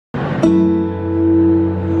How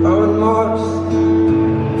it must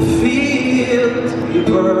feel to be a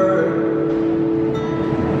bird.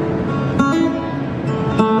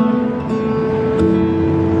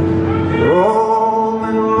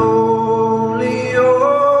 Roaming lonely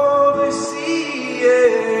over the sea,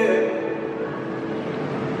 yeah.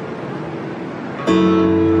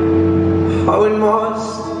 How it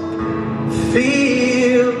must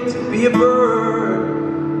feel to be a bird.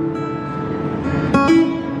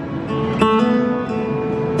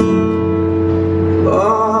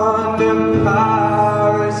 Under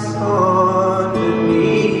Paris, underneath,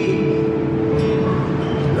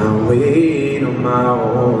 I wait on my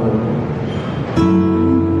own.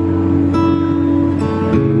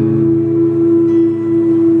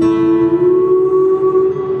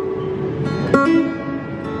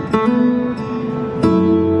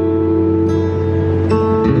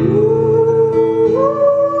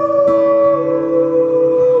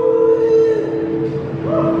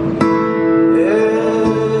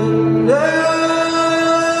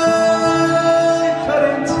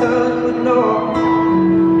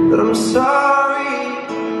 That I'm sorry,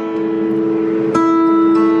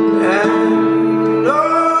 and no,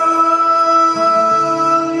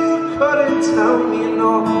 you couldn't tell me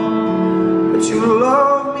no, that you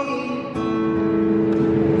love me.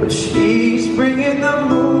 But she's bringing the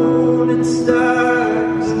moon and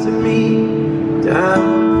stars to me, down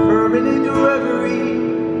permanent reverie.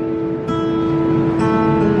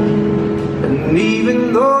 And even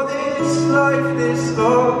though this life, this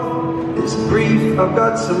love is brief, I've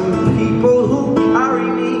got some people who carry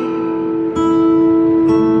me.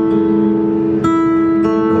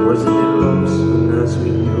 I wasn't in love soon as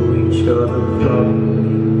we knew each other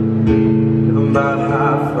properly. I'm about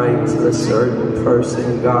halfway till a certain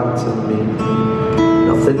person got to me.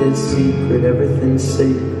 Nothing is secret, everything's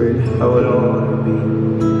sacred, how it ought to be.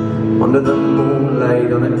 Under the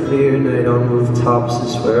moonlight, on a clear night, on rooftops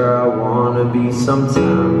is where I wanna be.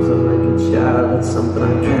 Sometimes I'm like a child, that's something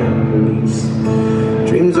I can't release.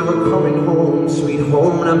 Dreams of a coming home, sweet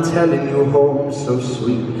home, and I'm telling you, home so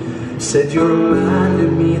sweet. Said you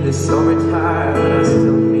reminded me of the summertime, and I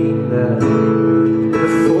still mean that. In a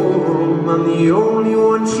full room, I'm the only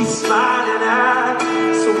one she's smiling at.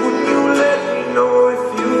 So wouldn't you let me know if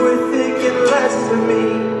you were thinking less of me?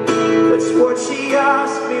 That's what she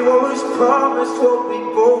asked me, what was promised, what we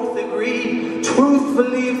both agreed.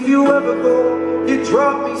 Truthfully, if you ever go, you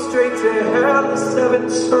drop me straight to hell, the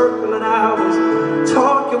seventh circle. And I was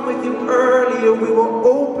talking with you earlier, we were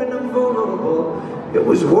open and vulnerable. It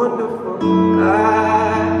was wonderful. I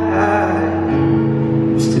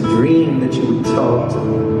used to dream that you would talk to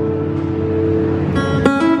me.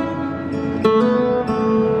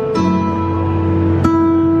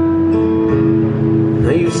 I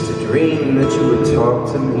used to dream that you would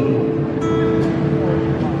talk to me.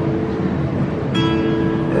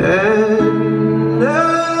 And I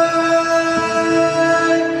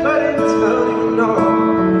couldn't tell you no,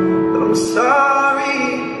 that I'm sorry.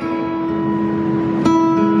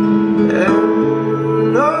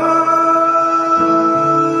 And no,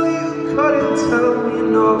 you couldn't tell me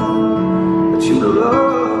no, that you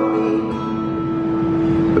love me.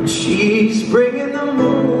 But she's bringing the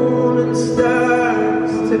moon and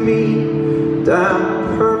stars to me,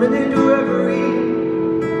 down permanent reverie.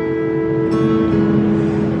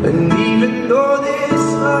 And even though this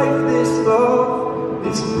life, this love,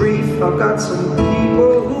 is brief, I've got some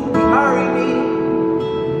people who carry me.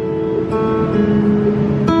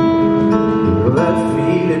 Well, that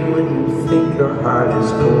feeling when you think your heart is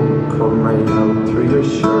cold, come right out through your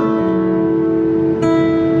shirt.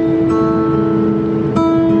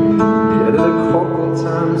 Get it a couple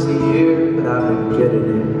times a year, but I've been getting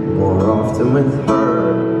it more often with her.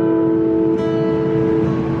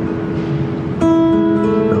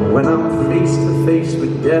 Now when I'm face to face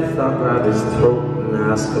with death, I'll grab his throat and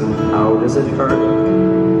ask him, how does it hurt?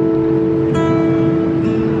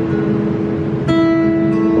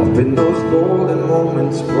 Up in those golden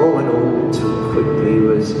moments, growing old too quickly,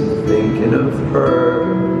 was he thinking of her?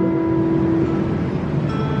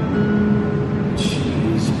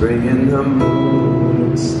 She's bringing the moon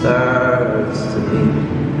and stars to me,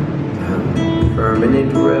 down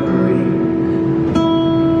permanent reverie.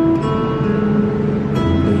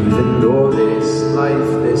 Even though this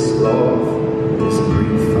life, this love is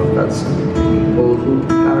brief, I've got some people who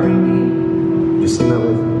carry me. You sing that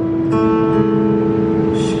with me?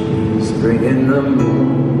 She's bringing the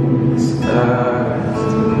moon and stars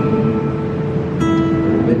to me,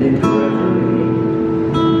 permanent reverie.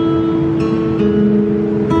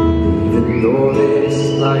 Even though this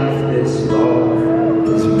life, this love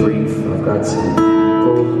is brief, I've got some